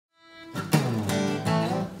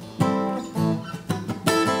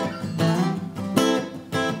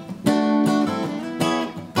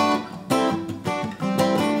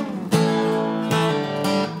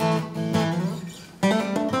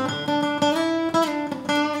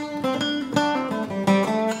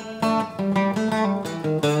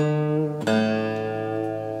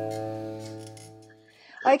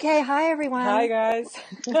hi everyone. Hi guys.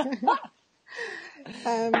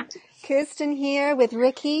 Kirsten here with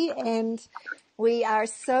Ricki, and we are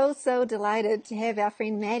so delighted to have our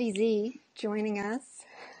friend Matty Z joining us.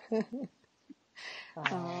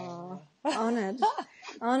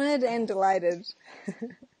 Honored and delighted.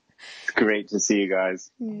 It's great to see you guys.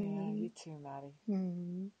 Yeah, you too, Matty.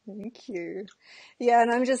 Thank you. Yeah, and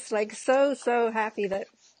I'm just like so happy that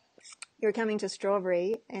you're coming to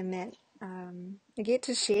Strawberry and that I get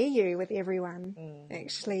to share you with everyone,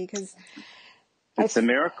 actually, because it's a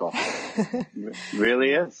miracle. It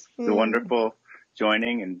really is. It's a wonderful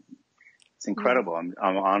joining, and it's incredible. I'm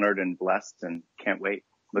honored and blessed, and can't wait.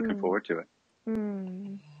 Looking forward to it.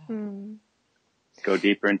 Go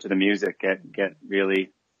deeper into the music. Get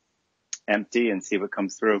really empty and see what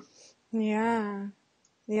comes through. Yeah,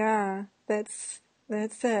 that's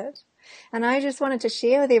it. And I just wanted to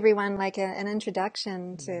share with everyone like an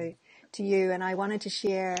introduction to you, and I wanted to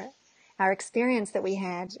share our experience that we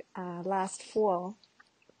had last fall.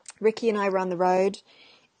 Ricki and I were on the road,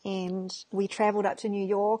 and we traveled up to New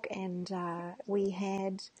York, and we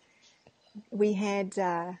had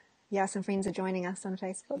some friends are joining us on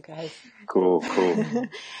Facebook. Guys. Cool.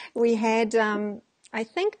 We had I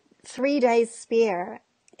think 3 days spare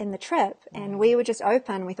in the trip, and we were just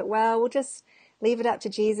open. We thought, well, we'll just leave it up to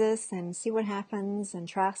Jesus and see what happens and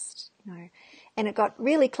trust, And it got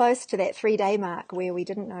really close to that 3-day mark where we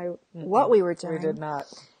didn't know what we were doing. We did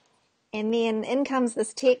not. And then in comes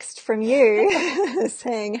this text from you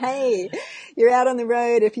saying, hey, you're out on the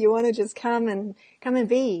road. If you want to just come and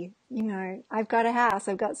be, I've got a house.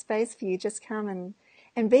 I've got space for you. Just come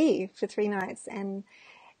and be for 3 nights. And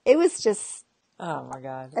it was just, oh my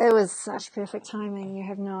God, it was such perfect timing. You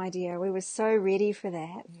have no idea. We were so ready for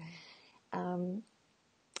that.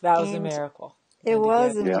 That was a miracle. It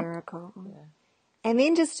was a miracle. Yeah. And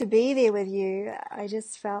then just to be there with you, I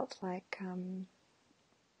just felt like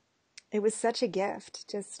it was such a gift,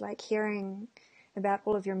 just like hearing about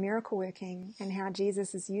all of your miracle working and how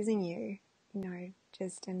Jesus is using you,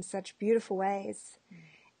 just in such beautiful ways.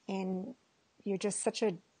 And you're just such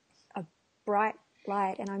a bright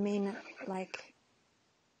light. And I mean, like,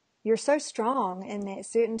 you're so strong in that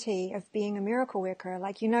certainty of being a miracle worker.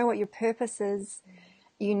 Like, you know what your purpose is.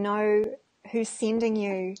 You know who's sending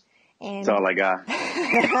you. And it's all I got.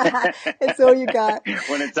 It's all you got.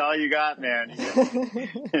 When it's all you got, man,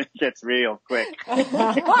 it gets real quick.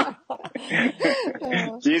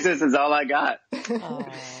 Jesus is all I got.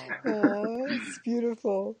 It's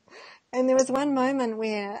beautiful. And there was one moment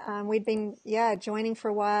where we'd been, joining for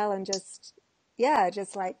a while and just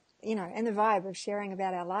like, in the vibe of sharing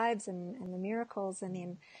about our lives and the miracles. And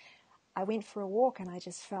then I went for a walk and I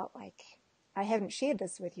just felt like, I haven't shared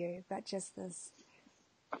this with you, but just this,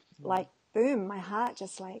 like, boom, my heart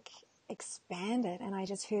just like expanded, and I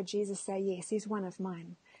just heard Jesus say, yes, he's one of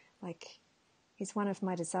mine. Like, he's one of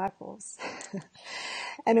my disciples.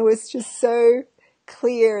 And it was just so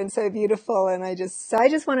clear and so beautiful. And I just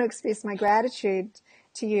want to express my gratitude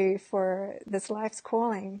to you for this life's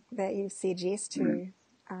calling that you've said yes to.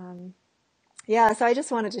 So I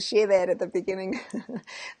just wanted to share that at the beginning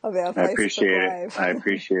of our Facebook Live. I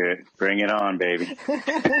appreciate it. Bring it on, baby.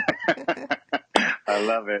 I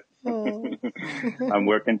love it. I'm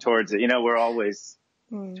working towards it. We're always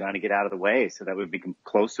trying to get out of the way so that we become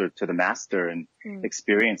closer to the Master and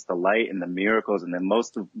experience the light and the miracles. And then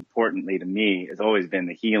most importantly to me has always been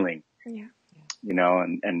the healing. Yeah.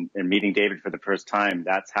 And meeting David for the first time,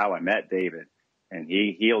 that's how I met David. And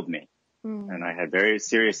he healed me. And I had very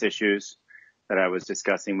serious issues that I was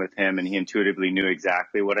discussing with him, and he intuitively knew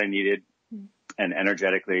exactly what I needed and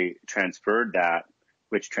energetically transferred that,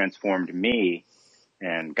 which transformed me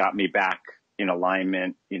and got me back in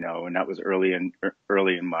alignment, and that was early in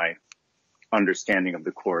my understanding of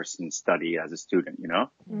the course and study as a student,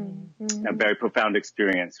 A very profound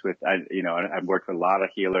experience with, I've worked with a lot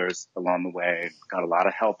of healers along the way, got a lot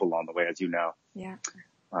of help along the way, as you know. Yeah.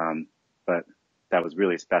 But that was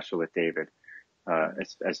really special with David.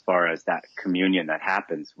 As far as that communion that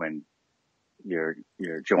happens when you're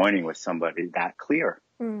joining with somebody that clear.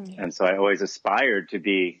 And so I always aspired to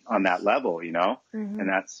be on that level, and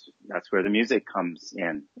that's where the music comes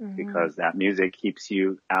in, because that music keeps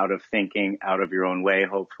you out of thinking, out of your own way,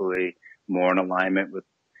 hopefully more in alignment with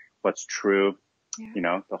what's true,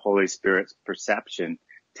 the Holy Spirit's perception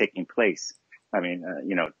taking place. Of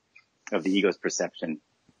the ego's perception.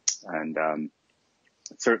 And,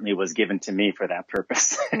 it certainly was given to me for that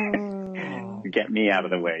purpose. To get me out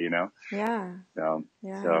of the way, Yeah. So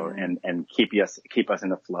and keep us in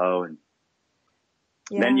the flow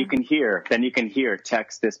Then you can hear,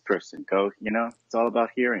 text this person, go, it's all about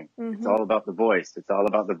hearing. It's all about the voice. It's all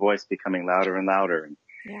about the voice becoming louder and louder and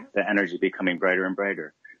the energy becoming brighter and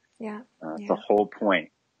brighter. The whole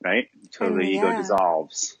point, right? Until the ego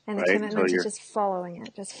dissolves. And the commitment to just following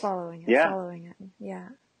it, following it.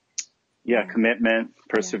 Yeah, commitment,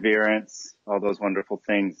 perseverance, all those wonderful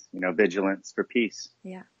things, vigilance for peace.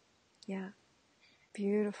 Yeah.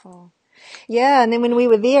 Beautiful. Yeah, and then when we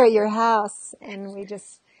were there at your house and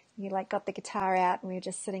you got the guitar out and we were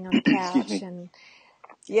just sitting on the couch and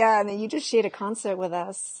then you just shared a concert with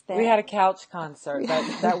us. We had a couch concert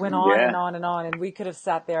that went on and on and on, and we could have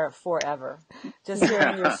sat there forever just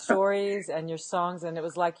hearing your stories and your songs, and it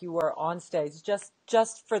was like you were on stage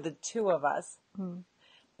just for the two of us.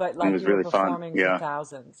 But like you were performing for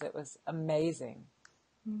thousands. It was amazing.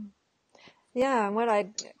 Yeah, and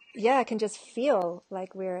I can just feel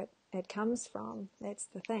like where it comes from. That's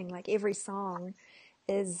the thing. Like every song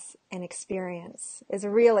is an experience, is a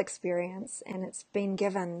real experience, and it's been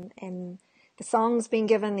given, and the song's been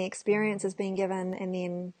given, the experience has been given, and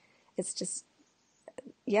then it's just,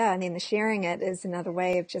 and then the sharing it is another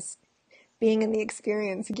way of just being in the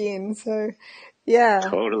experience again. So,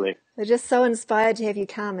 totally. We're just so inspired to have you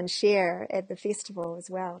come and share at the festival as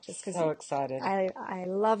well. Just because so excited. I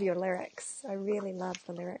love your lyrics. I really love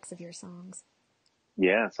the lyrics of your songs.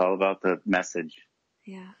 Yeah, it's all about the message.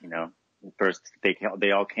 Yeah. First,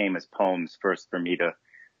 they all came as poems first for me to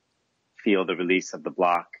feel the release of the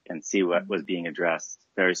block and see what was being addressed.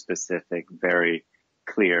 Very specific, very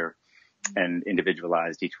clear, and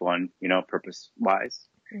individualized, each one, purpose-wise.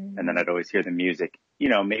 And then I'd always hear the music,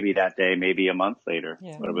 maybe that day, maybe a month later.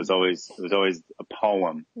 Yeah. But it was always a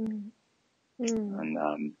poem.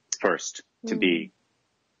 And first to be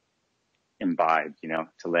imbibed,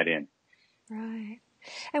 to let in. Right.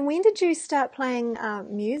 And when did you start playing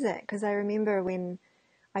music? Because I remember when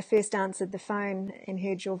I first answered the phone and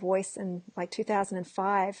heard your voice in like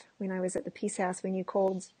 2005 when I was at the Peace House when you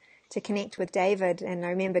called to connect with David. And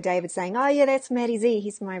I remember David saying, "Oh yeah, that's Matty Z.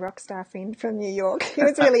 He's my rock star friend from New York." He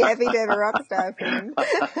was really happy to have a rock star friend.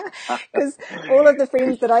 Because all of the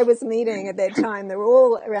friends that I was meeting at that time, they were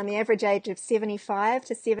all around the average age of 75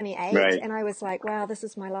 to 78. Right. And I was like, wow, this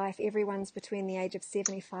is my life. Everyone's between the age of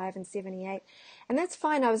 75 and 78. And that's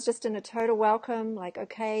fine. I was just in a total welcome, like,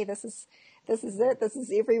 okay, this is it. This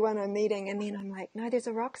is everyone I'm meeting. And then I'm like, no, there's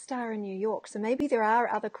a rock star in New York. So maybe there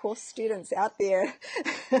are other course students out there.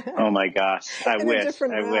 Oh my gosh. I wish.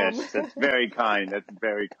 That's very kind. That's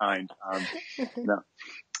very kind. No,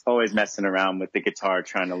 always messing around with the guitar,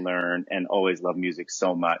 trying to learn, and always loved music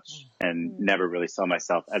so much and never really saw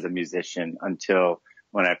myself as a musician until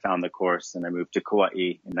when I found the course and I moved to Kauai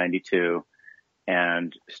in 92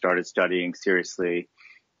 and started studying seriously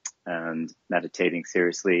and meditating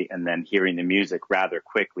seriously, and then hearing the music rather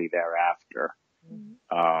quickly thereafter.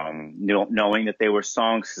 Knowing that they were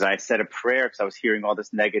songs, because I said a prayer because I was hearing all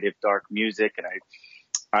this negative, dark music, and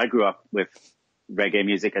I grew up with reggae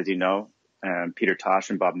music, as you know, Peter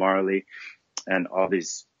Tosh and Bob Marley, and all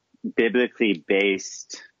these biblically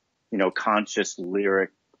based, conscious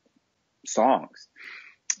lyric songs,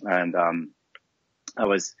 and I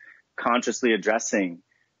was consciously addressing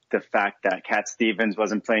the fact that Cat Stevens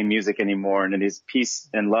wasn't playing music anymore, and his Peace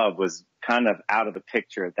and Love was kind of out of the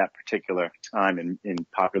picture at that particular time in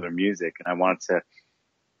popular music. And I wanted to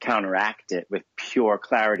counteract it with pure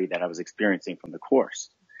clarity that I was experiencing from the course.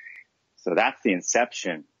 So that's the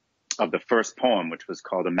inception of the first poem, which was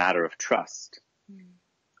called A Matter of Trust.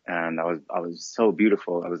 And I was so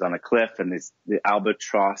beautiful. I was on a cliff, and the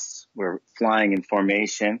albatross were flying in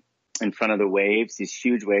formation in front of the waves. These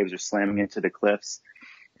huge waves are slamming into the cliffs.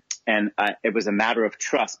 And it was a matter of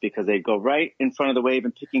trust, because they'd go right in front of the wave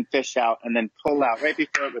and picking fish out and then pull out right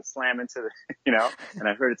before it would slam into the, and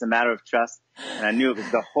I heard it's a matter of trust. And I knew it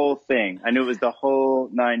was the whole thing. I knew it was the whole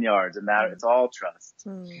 9 yards. It's all trust.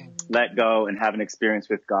 Let go and have an experience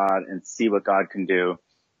with God and see what God can do.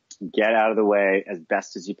 Get out of the way as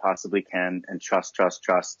best as you possibly can, and trust.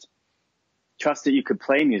 Trust that you could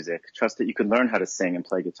play music, trust that you could learn how to sing and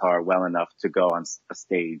play guitar well enough to go on a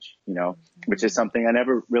stage, which is something I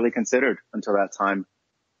never really considered until that time.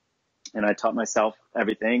 And I taught myself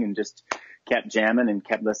everything and just kept jamming and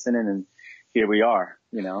kept listening, and here we are,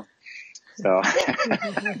 So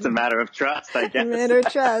it's a matter of trust, I guess. A matter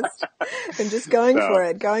of trust, and just going for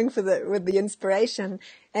it, with the inspiration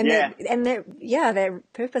and that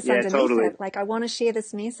purpose underneath it. Like, I want to share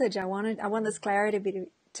this message. I want this clarity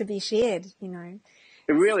to be shared,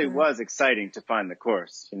 It really was exciting to find the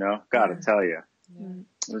course, gotta tell you. It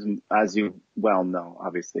was, as you well know,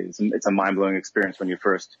 obviously, it's a mind-blowing experience when you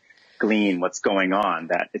first glean what's going on,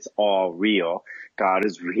 that it's all real. God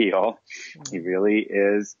is real. He really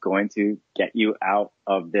is going to get you out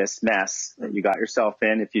of this mess that you got yourself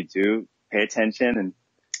in if you do pay attention and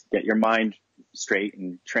get your mind straight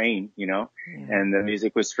and train, you know. And the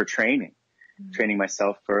music was for training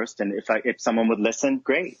myself first. And if someone would listen,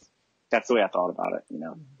 great. That's the way I thought about it, you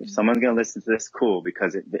know. If someone's going to listen to this, cool,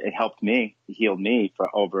 because it helped me, it healed me for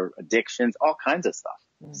over addictions, all kinds of stuff.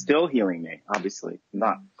 Still healing me, obviously. I'm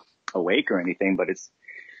not awake or anything, but it's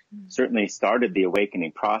certainly started the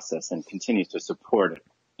awakening process and continues to support it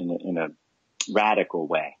in a radical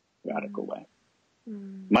way.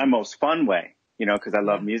 My most fun way, you know, because I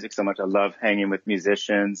love music so much. I love hanging with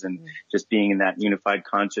musicians and just being in that unified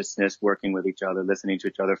consciousness, working with each other, listening to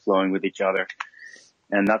each other, flowing with each other.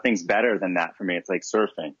 And nothing's better than that for me. It's like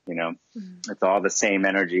surfing, you know. It's all the same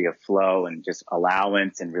energy of flow and just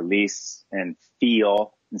allowance and release and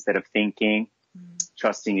feel instead of thinking,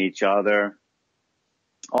 trusting each other.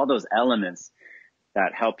 All those elements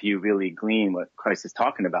that help you really glean what Christ is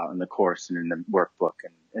talking about in the course and in the workbook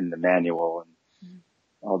and in the manual, and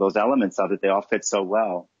all those elements of it, they all fit so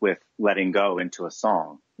well with letting go into a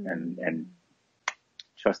song and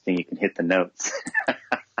trusting you can hit the notes.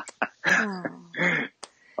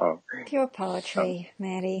 Pure poetry,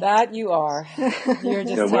 Matty. That you are. You're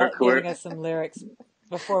just giving us some lyrics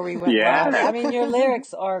before we went live. I mean, your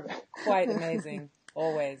lyrics are quite amazing.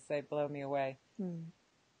 Always. They blow me away.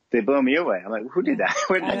 They blow me away. I'm like, who did that?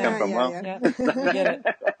 Where did that come from? We get it.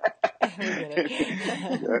 We get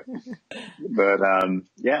it. But,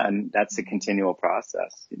 and that's a continual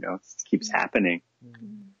process, you know, it keeps happening.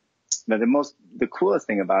 But the coolest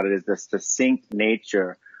thing about it is the succinct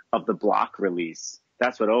nature of the block release.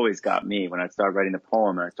 That's what always got me when I started writing the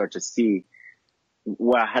poem, and I start to see,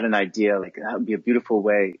 I had an idea, like that would be a beautiful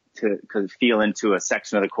way to feel into a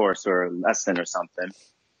section of the course or a lesson or something.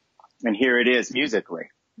 And here it is musically.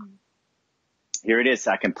 Here it is.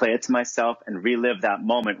 I can play it to myself and relive that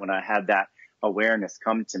moment when I had that awareness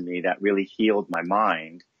come to me that really healed my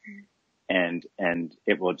mind. And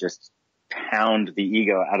it will just pound the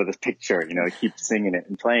ego out of the picture, you know, keep singing it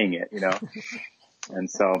and playing it, you know. And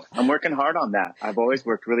so I'm working hard on that. I've always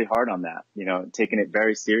worked really hard on that, you know, taking it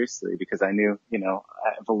very seriously because I knew, you know,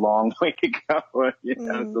 I have a long way to go, you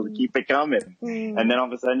know, so to keep it coming. And then all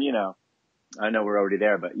of a sudden, you know, I know we're already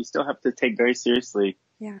there, but you still have to take very seriously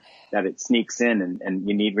that it sneaks in and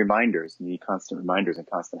you need reminders. You need constant reminders and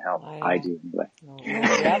constant help. I do.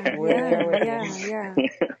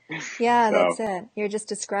 That's it. You're just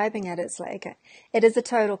describing it. It's like, it is a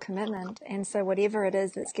total commitment. And so whatever it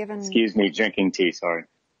is that's given... Excuse me, drinking tea, sorry.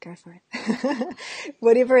 Go for it.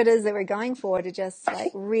 Whatever it is that we're going for, to just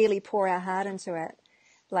like really pour our heart into it.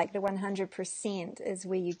 Like the 100% is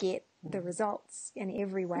where you get the results in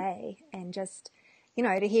every way. And just, you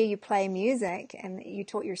know, to hear you play music and you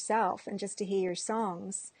taught yourself, and just to hear your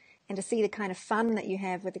songs and to see the kind of fun that you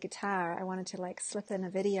have with the guitar. I wanted to like slip in a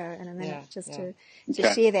video in a minute to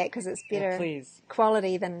share that, because it's better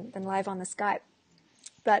quality than live on the Skype.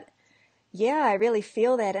 But yeah, I really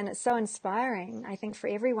feel that, and it's so inspiring, I think, for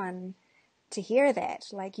everyone to hear that.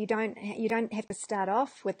 Like you don't have to start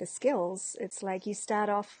off with the skills. It's like you start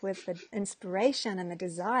off with the inspiration and the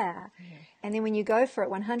desire. And then when you go for it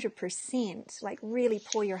 100%, like really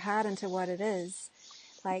pour your heart into what it is,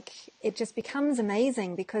 like it just becomes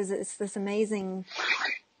amazing, because it's this amazing,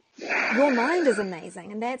 your mind is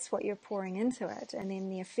amazing, and that's what you're pouring into it. And then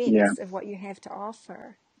the effects of what you have to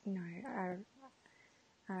offer, you know, are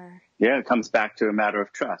it comes back to a matter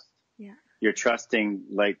of trust. You're trusting,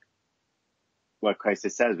 like what Christ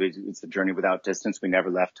says, it's a journey without distance. We never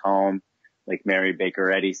left home. Like Mary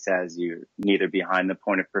Baker Eddy says, you're neither behind the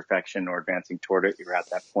point of perfection nor advancing toward it. You're at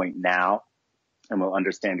that point now, and will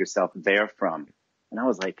understand yourself therefrom. And I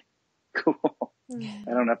was like, cool.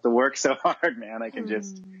 I don't have to work so hard, man. I can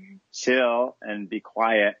just chill and be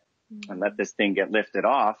quiet and let this thing get lifted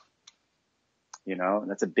off. You know, and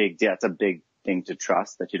that's a big deal. That's a big thing to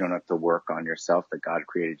trust, that you don't have to work on yourself, that God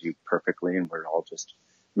created you perfectly, and we're all just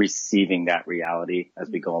receiving that reality as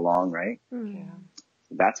we go along, right?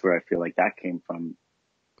 That's where I feel like that came from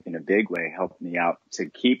in a big way, helped me out to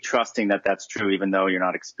keep trusting that that's true, even though you're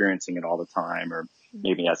not experiencing it all the time, or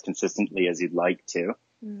maybe as consistently as you'd like to.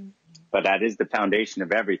 But that is the foundation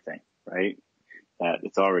of everything, right? That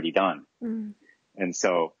it's already done. And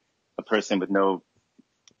so a person with no,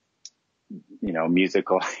 you know,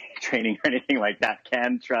 musical training or anything like that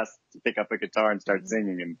can trust to pick up a guitar and start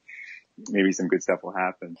singing, and maybe some good stuff will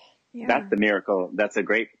happen. That's the miracle. That's a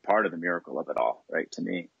great part of the miracle of it all, right? To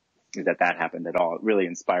me, is that happened at all. It really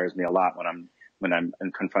inspires me a lot when I'm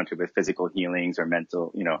confronted with physical healings or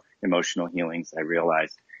mental, you know, emotional healings. I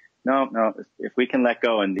realize no, if we can let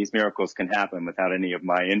go and these miracles can happen without any of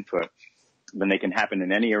my input, then they can happen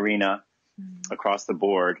in any arena across the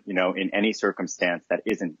board, you know, in any circumstance that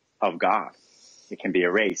isn't of God. It can be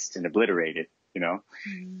erased and obliterated, you know,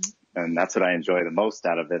 and that's what I enjoy the most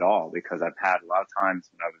out of it all, because I've had a lot of times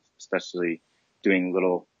when I was especially doing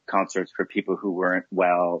little concerts for people who weren't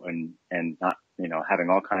well and not, you know, having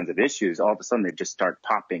all kinds of issues, all of a sudden they just start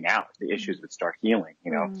popping out. The issues would start healing,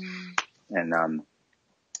 you know, and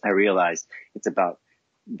I realized it's about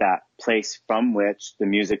that place from which the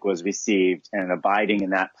music was received, and abiding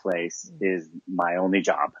in that place is my only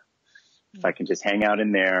job. If I can just hang out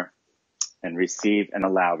in there and receive and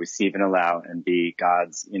allow, and be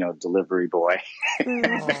God's, you know, delivery boy. I'm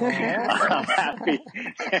happy.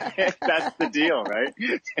 That's the deal, right?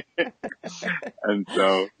 And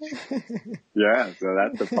so, yeah, so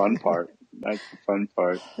that's the fun part.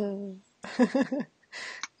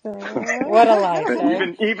 What a life,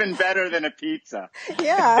 eh? Even better than a pizza.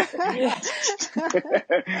 Yeah.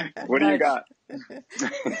 What do you got?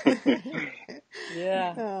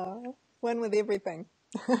 Yeah. One with everything.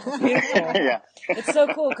 Beautiful. Yeah. It's so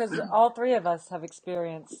cool because all three of us have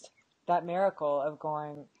experienced that miracle of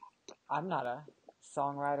going, I'm not a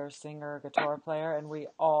songwriter, singer, guitar player, and we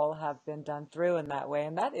all have been done through in that way,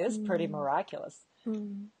 and that is pretty miraculous.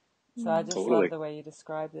 So I just love the way you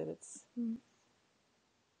described it.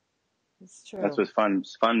 It's true. That's what's fun.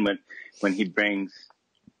 It's fun when he brings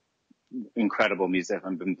incredible music.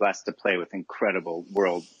 I've been blessed to play with incredible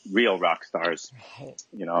real rock stars,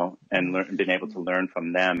 you know, and been able to learn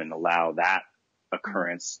from them and allow that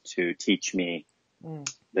occurrence to teach me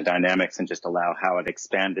the dynamics and just allow how it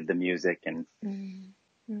expanded the music and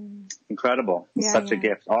incredible. Such a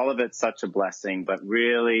gift. All of it's such a blessing, but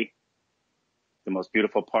really the most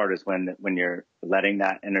beautiful part is when you're letting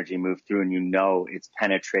that energy move through and you know it's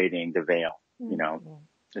penetrating the veil, you know,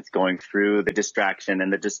 it's going through the distraction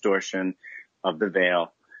and the distortion of the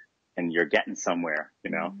veil and you're getting somewhere, you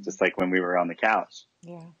know, just like when we were on the couch.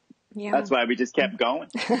 Yeah. That's why we just kept going.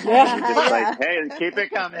 We're just like, hey, keep it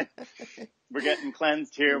coming. We're getting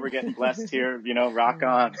cleansed here. We're getting blessed here. You know, rock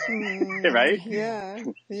on. Right? Yeah,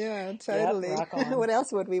 totally. Yep, rock on. What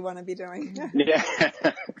else would we want to be doing? Yeah.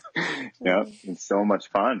 Yeah, it's so much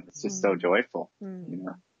fun. It's just so joyful, you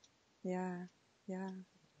know? Yeah.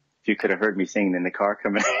 If you could have heard me singing in the car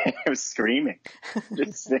coming, I was screaming.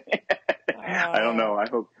 Just I don't know. I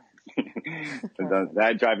hope.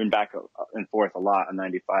 I'm driving back and forth a lot on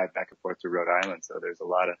 95 back and forth to Rhode Island. So there's a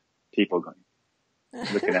lot of people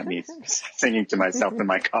looking at me singing to myself in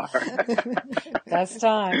my car. Best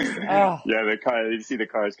times. Oh. Yeah, the car. You see the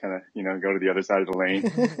cars kind of, you know, go to the other side of the lane.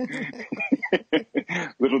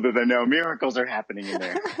 Little do they know, miracles are happening in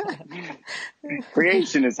there.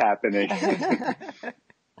 Creation is happening.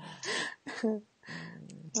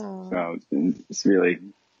 So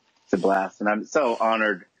it's a blast, and I'm so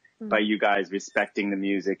honored by you guys respecting the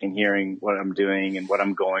music and hearing what I'm doing and what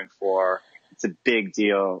I'm going for. It's a big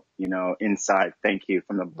deal, you know, inside. Thank you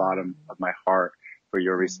from the bottom of my heart for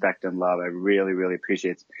your respect and love. I really, really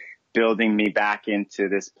appreciate it. It's building me back into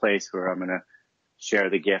this place where I'm going to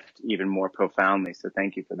share the gift even more profoundly. So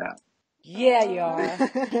thank you for that. Yeah, you are.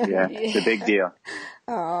 Yeah, it's a big deal.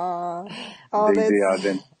 Big deal.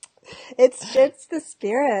 It's the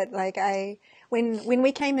spirit. Like when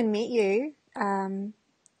we came and met you,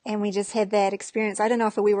 and we just had that experience. I don't know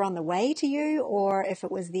if we were on the way to you or if it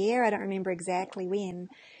was there. I don't remember exactly when,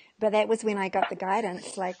 but that was when I got the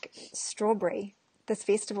guidance, like, Strawberry, this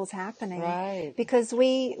festival's happening. Right. Because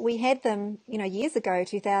we had them, you know, years ago,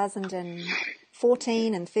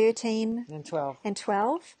 2014 and 13. And 12. And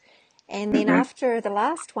 12. And then after the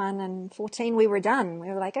last one in 14, we were done. We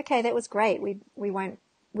were like, okay, that was great. We don't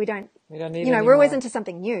need, you know, we're always into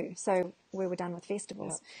something new. So we were done with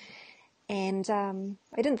festivals. Yep. And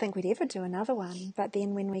I didn't think we'd ever do another one. But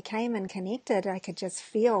then when we came and connected, I could just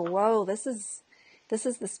feel, whoa, this is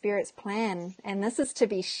the Spirit's plan. And this is to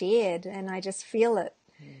be shared. And I just feel it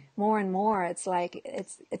more and more. It's like,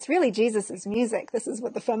 it's really Jesus's music. This is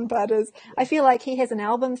what the fun part is. I feel like he has an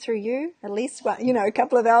album through you, at least, you know, a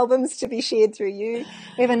couple of albums to be shared through you.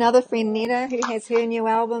 We have another friend, Netta, who has her new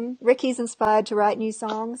album. Ricki's inspired to write new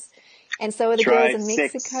songs. And so are the girls in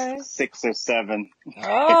Mexico. 6 or 7.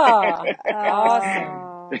 Oh,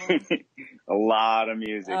 awesome. A lot of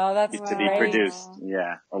music to be produced.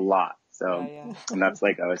 Yeah, a lot. So, and that's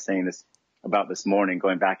like I was saying this morning,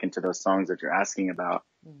 going back into those songs that you're asking about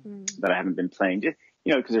that I haven't been playing. You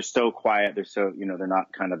know, because they're so quiet. They're so, you know, they're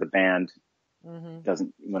not kind of the band.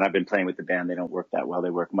 When I've been playing with the band, they don't work that well.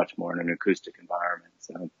 They work much more in an acoustic environment.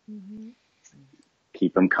 So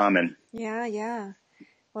keep them coming. Yeah.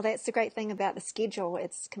 Well, that's the great thing about the schedule.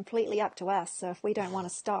 It's completely up to us. So if we don't want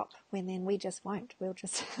to stop, well, then we just won't. We'll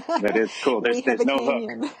just... That is cool. There's no hook.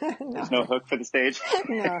 No. There's no hook for the stage?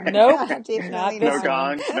 No. Nope. Definitely No not.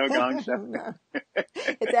 gong? No gong, Chef? No.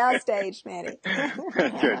 It's our stage, Matty.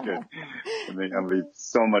 Good. I'll be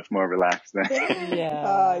so much more relaxed then. Yeah.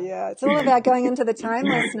 Oh, yeah. It's all about going into the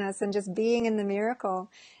timelessness and just being in the miracle.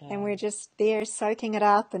 Yeah. And we're just there soaking it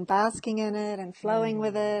up and basking in it and flowing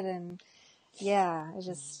with it. And yeah, it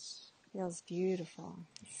just feels beautiful.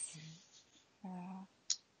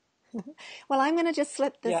 Well, I'm going to just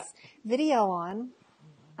slip this video on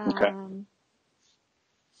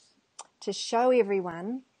to show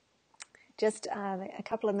everyone just a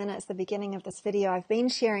couple of minutes, the beginning of this video. I've been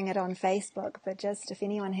sharing it on Facebook, but just if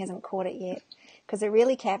anyone hasn't caught it yet, because it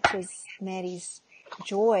really captures Matty's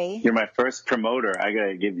joy. You're my first promoter. I got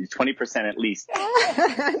to give you 20% at least.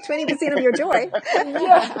 20% of your joy.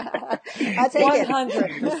 I'll take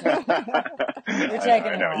 100%. You're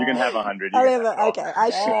taking it. No, you can have 100. Okay, I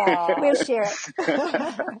share. We'll share it.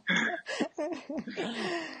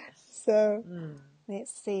 So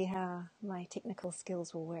let's see how my technical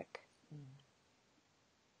skills will work.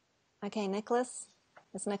 Okay, Nicholas.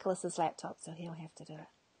 It's Nicholas's laptop, so he'll have to do it.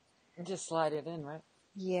 Just slide it in, right?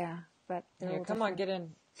 Yeah, but here, come on, get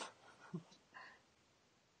in.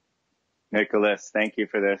 Nicholas, thank you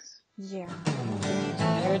for this. Yeah.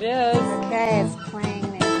 There it is. Okay, it's playing now.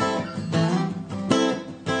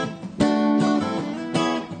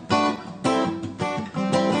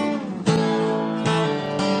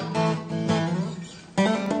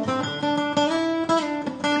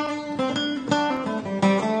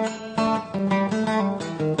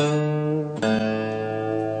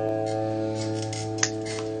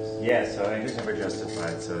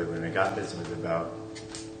 So when I got this, it was about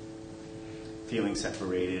feeling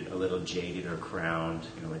separated, a little jaded or crowned,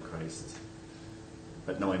 like Christ.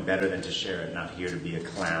 But knowing better than to share it, not here to be a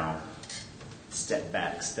clown. Step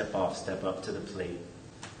back, step off, step up to the plate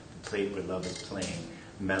where love is playing,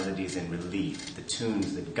 melodies in relief, the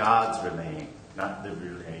tunes that God's relaying, not the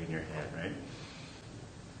relay in your head, right?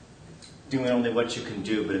 Doing only what you can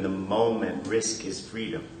do, but in the moment, risk is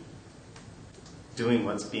freedom. Doing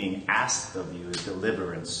what's being asked of you is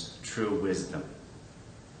deliverance, true wisdom.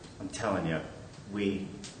 I'm telling you, we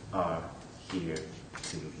are here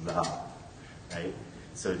to love, right?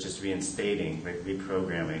 So just reinstating,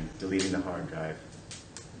 reprogramming, deleting the hard drive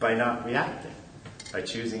by not reacting, by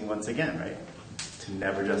choosing once again, right, to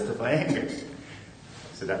never justify anger.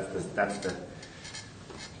 So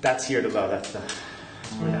that's here to love. That's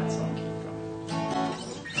where that song came from.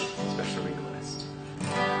 Special request.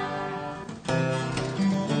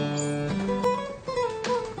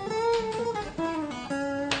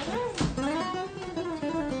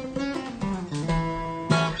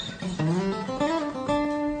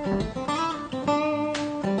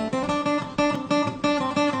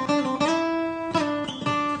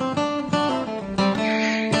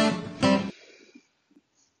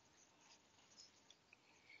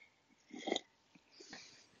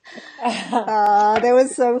 That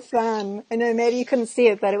was so fun. I know, Matty, you couldn't see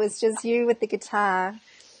it, but it was just you with the guitar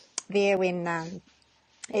there when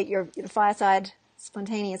at your fireside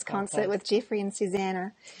spontaneous concert with Jeffrey and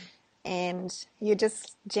Susanna, and you're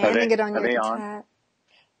just jamming it on your guitar.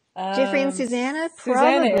 Jeffrey and Susanna,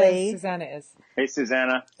 probably. Susanna is. Hey,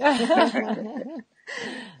 Susanna.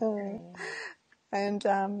 And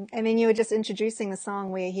then you were just introducing the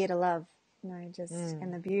song "We're Here to Love,"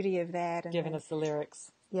 and the beauty of that, and giving us the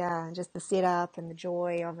lyrics. Yeah, just the setup and the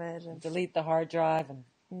joy of it. And delete the hard drive and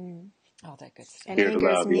all that good stuff. And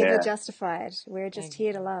anger's never justified. We're just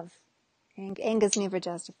here to love. Anger's never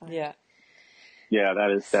justified. Yeah. Yeah,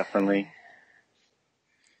 that is definitely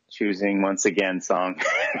choosing once again song.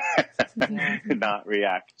 Not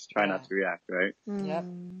react. Try not to react, right? Yep.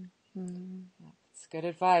 That's good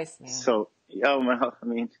advice, man. So,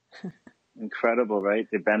 incredible, right?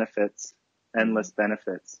 The benefits, endless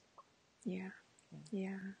benefits. Yeah.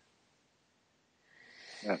 Yeah.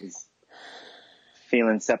 That was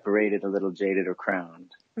feeling separated, a little jaded or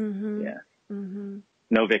crowned. Mm-hmm. Yeah. Mm-hmm.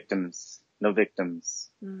 No victims. No victims.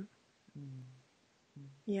 Mm.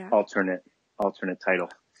 Yeah. Alternate title.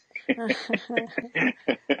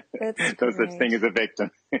 That's no such thing as a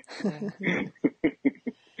victim.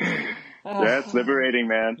 Yeah, it's liberating,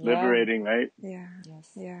 man. Yeah. Liberating, right? Yeah. Yes.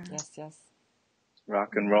 Yeah. Yes.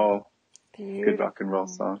 Rock and roll. Beautiful. Good rock and roll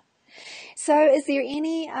song. So is there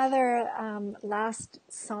any other last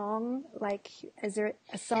song, is there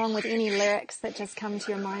a song with any lyrics that just come to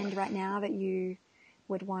your mind right now that you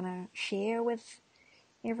would want to share with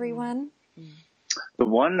everyone? The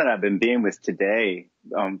one that I've been being with today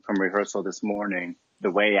from rehearsal this morning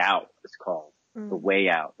The Way Out is called. The Way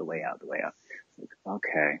Out, the Way Out, the Way Out.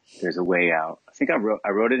 Okay, there's a way out. I think I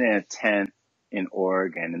wrote it in a tent in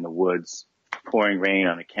Oregon in the woods, pouring rain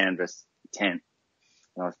on a canvas tent.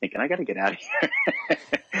 And I was thinking, I got to get out of here.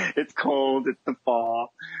 It's cold. It's the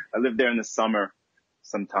fall. I live there in the summer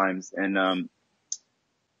sometimes. And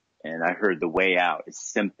I heard the way out is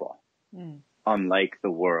simple, unlike the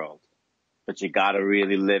world, but you got to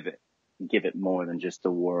really live it and give it more than just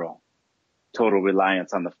a whirl. Total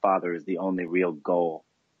reliance on the Father is the only real goal.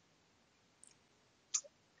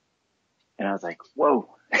 And I was like, whoa.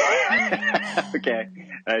 Okay.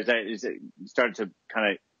 I started to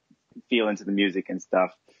kind of feel into the music and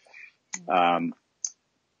stuff. Higher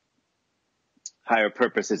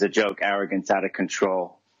purpose is a joke, arrogance out of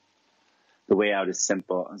control. The way out is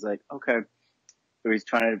simple. I was like, okay. So he's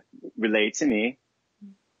trying to relate to me.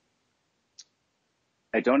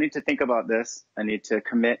 I don't need to think about this. I need to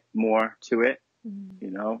commit more to it,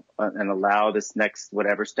 and allow this next,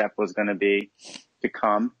 whatever step was going to be, to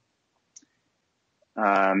come.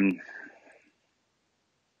 And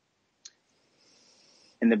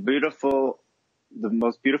the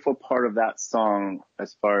most beautiful part of that song,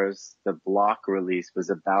 as far as the block release, was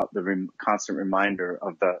about the constant reminder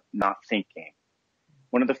of the not thinking.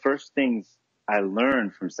 One of the first things I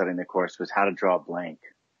learned from studying the Course was how to draw a blank.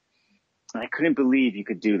 And I couldn't believe you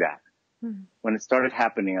could do that. When it started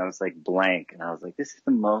happening, I was like blank, and I was like, this is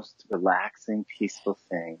the most relaxing, peaceful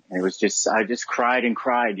thing. And it was I just cried and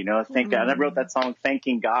cried, thank God. And I wrote that song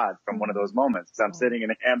thanking God from one of those moments, because I'm sitting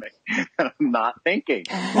in a hammock and I'm not thinking.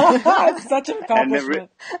 It's such an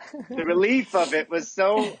accomplishment. And the relief of it was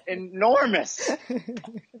so enormous.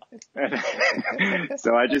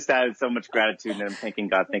 So I just had so much gratitude, and I'm thanking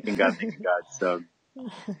God, thanking God, thanking God. So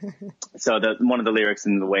one of the lyrics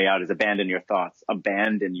in The Way Out is abandon your thoughts,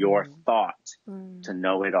 abandon your thought to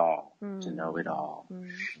know it all, to know it all.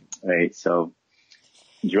 Right. So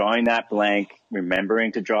drawing that blank,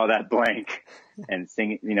 remembering to draw that blank and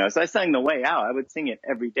sing it, so I sang The Way Out. I would sing it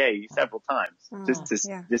every day, several times, just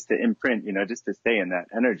to imprint, just to stay in that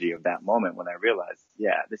energy of that moment when I realized,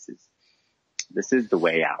 this is the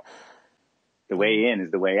way out. The way in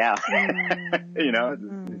is the way out.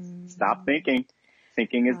 Stop thinking.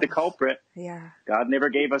 Thinking is the culprit. Yeah. God never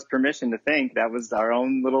gave us permission to think. That was our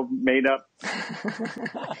own little made up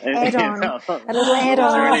add-on. A little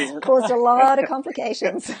add-on caused a lot of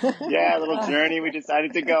complications. A little journey we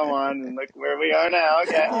decided to go on, and look where we are now.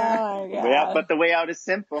 Okay. Oh my God. But the way out is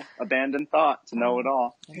simple. Abandon thought to know it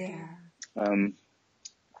all. Yeah.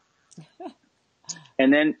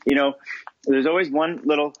 And then, there's always one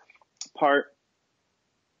little part.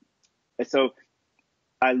 So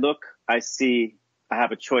I see, I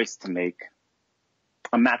have a choice to make.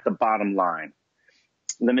 I'm at the bottom line.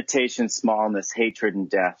 Limitation, smallness, hatred, and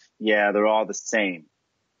death. Yeah, they're all the same.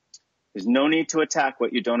 There's no need to attack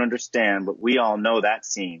what you don't understand, but we all know that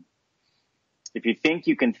scene. If you think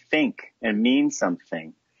you can think and mean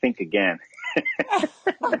something, think again.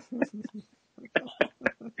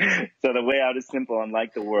 So the way out is simple,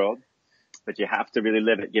 unlike the world, but you have to really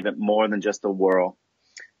live it, give it more than just a whirl.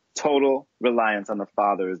 Total reliance on the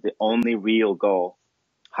Father is the only real goal.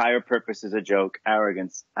 Higher purpose is a joke,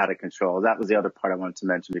 arrogance out of control. That was the other part I wanted to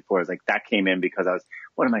mention before. Is like that came in because I was,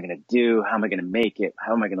 what am I going to do? How am I going to make it?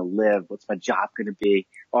 How am I going to live? What's my job going to be?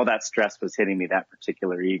 All that stress was hitting me that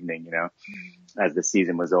particular evening, as the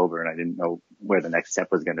season was over and I didn't know where the next step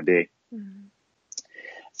was going to be.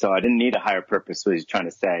 So I didn't need a higher purpose, what he's trying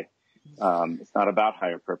to say. It's not about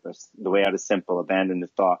higher purpose. The way out is simple. Abandon the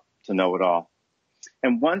thought to know it all.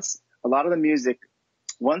 And once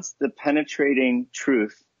the penetrating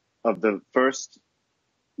truth of the first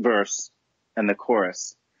verse and the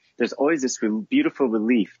chorus, there's always this beautiful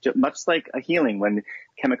relief, much like a healing when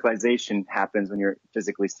chemicalization happens when you're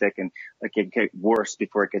physically sick and like it gets worse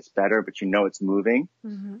before it gets better, but it's moving.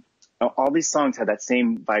 Mm-hmm. All these songs have that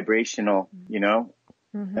same vibrational,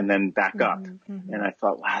 and then back up. And I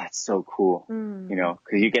thought, wow, that's so cool.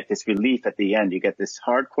 Cause you get this relief at the end. You get this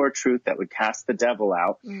hardcore truth that would cast the devil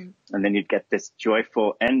out. And then you'd get this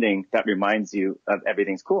joyful ending that reminds you of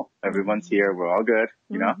everything's cool. Everyone's here. We're all good,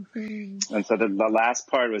 And so the last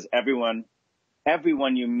part was everyone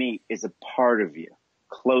you meet is a part of you,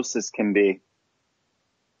 close as can be.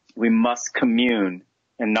 We must commune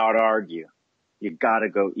and not argue. You gotta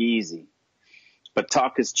go easy. But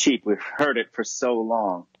talk is cheap. We've heard it for so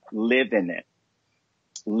long. Live in it.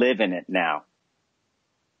 Live in it now.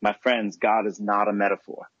 My friends, God is not a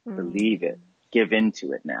metaphor. Believe it. Give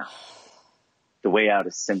into it now. The way out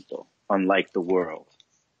is simple, unlike the world.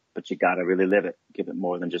 But you gotta really live it. Give it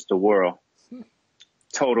more than just a whirl.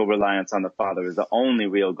 Total reliance on the Father is the only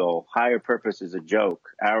real goal. Higher purpose is a joke.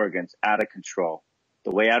 Arrogance out of control.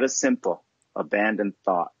 The way out is simple. Abandon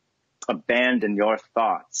thought. Abandon your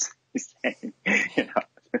thoughts. He's saying, you know,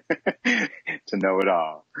 to know it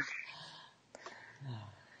all.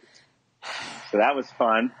 So that was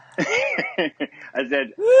fun. I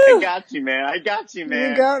said, I got you, man. I got you,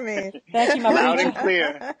 man. You got me. Thank you, my Loud preacher. and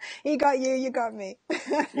clear. He got you. You got me.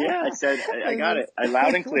 Yeah, I said, I got it. I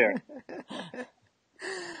loud and clear.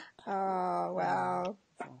 Oh, wow.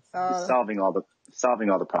 Just solving all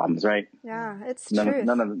the problems, right? Yeah, it's None truth.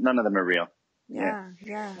 of them are real. Yeah.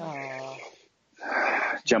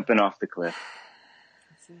 Jumping off the cliff.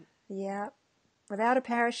 Yeah. Without a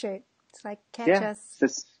parachute. It's like catch us.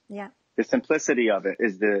 The simplicity of it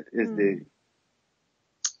is the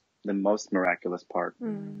most miraculous part.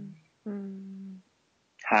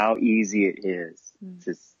 How easy it is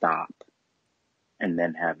to stop and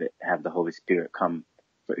then have the Holy Spirit come.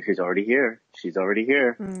 He's already here. She's already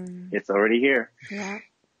here. It's already here. Yeah.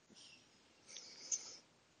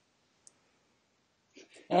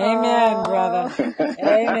 Amen, brother.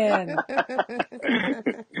 Amen.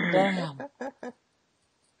 Damn.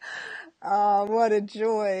 Oh, what a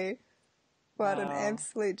joy. What an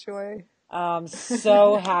absolute joy. I'm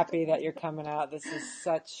so happy that you're coming out. This is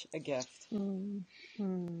such a gift.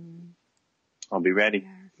 I'll be ready.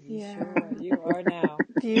 Yeah. Sure, you are now.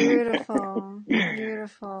 Beautiful.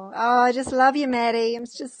 Beautiful. Oh, I just love you, Matty. I'm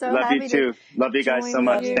just so happy Love you too. Love you guys so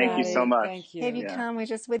much. Thank you so much. Thank you. Have you come? We're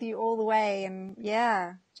just with you all the way. And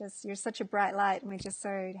just you're such a bright light. And we're just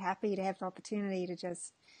so happy to have the opportunity to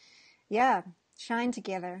just, shine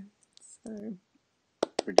together. So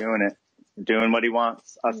we're doing it. We're doing what he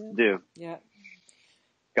wants us to do. Yeah.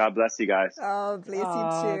 God bless you guys. Oh, bless you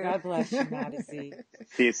too. God bless you, Matty Z.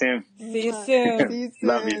 See you soon. See you soon. See you soon.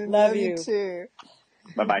 Love you. Love you too.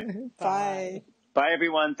 Bye-bye. Bye. Bye,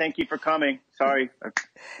 everyone. Thank you for coming. Sorry, I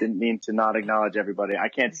didn't mean to not acknowledge everybody. I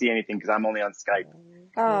can't see anything because I'm only on Skype.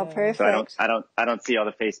 Oh, perfect. So I don't see all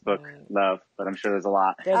the Facebook love, but I'm sure there's a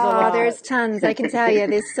lot. There's tons. I can tell you.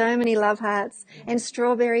 There's so many love hearts and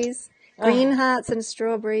strawberries. Green hearts and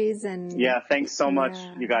strawberries and thanks so much,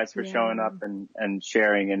 you guys, for showing up and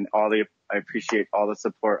sharing and I appreciate all the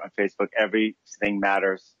support on Facebook. Everything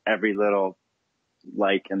matters. Every little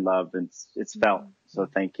like and love, and it's felt. So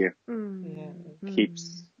thank you.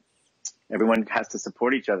 Everyone has to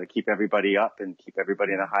support each other, keep everybody up and keep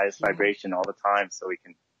everybody in the highest vibration all the time so we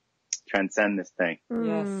can transcend this thing.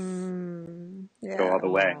 Yes. Go all the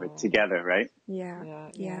way. We're together, right? Yeah,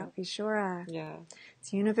 we sure are. Yeah.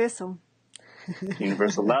 It's universal.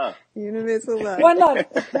 Universal love. Universal love. One love.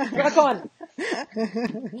 Rock on.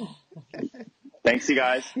 Thanks, you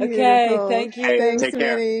guys. Okay, Beautiful. thank you. Thanks, take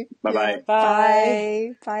care. Minnie. Bye-bye.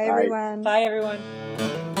 Bye. Bye, everyone. Bye, everyone.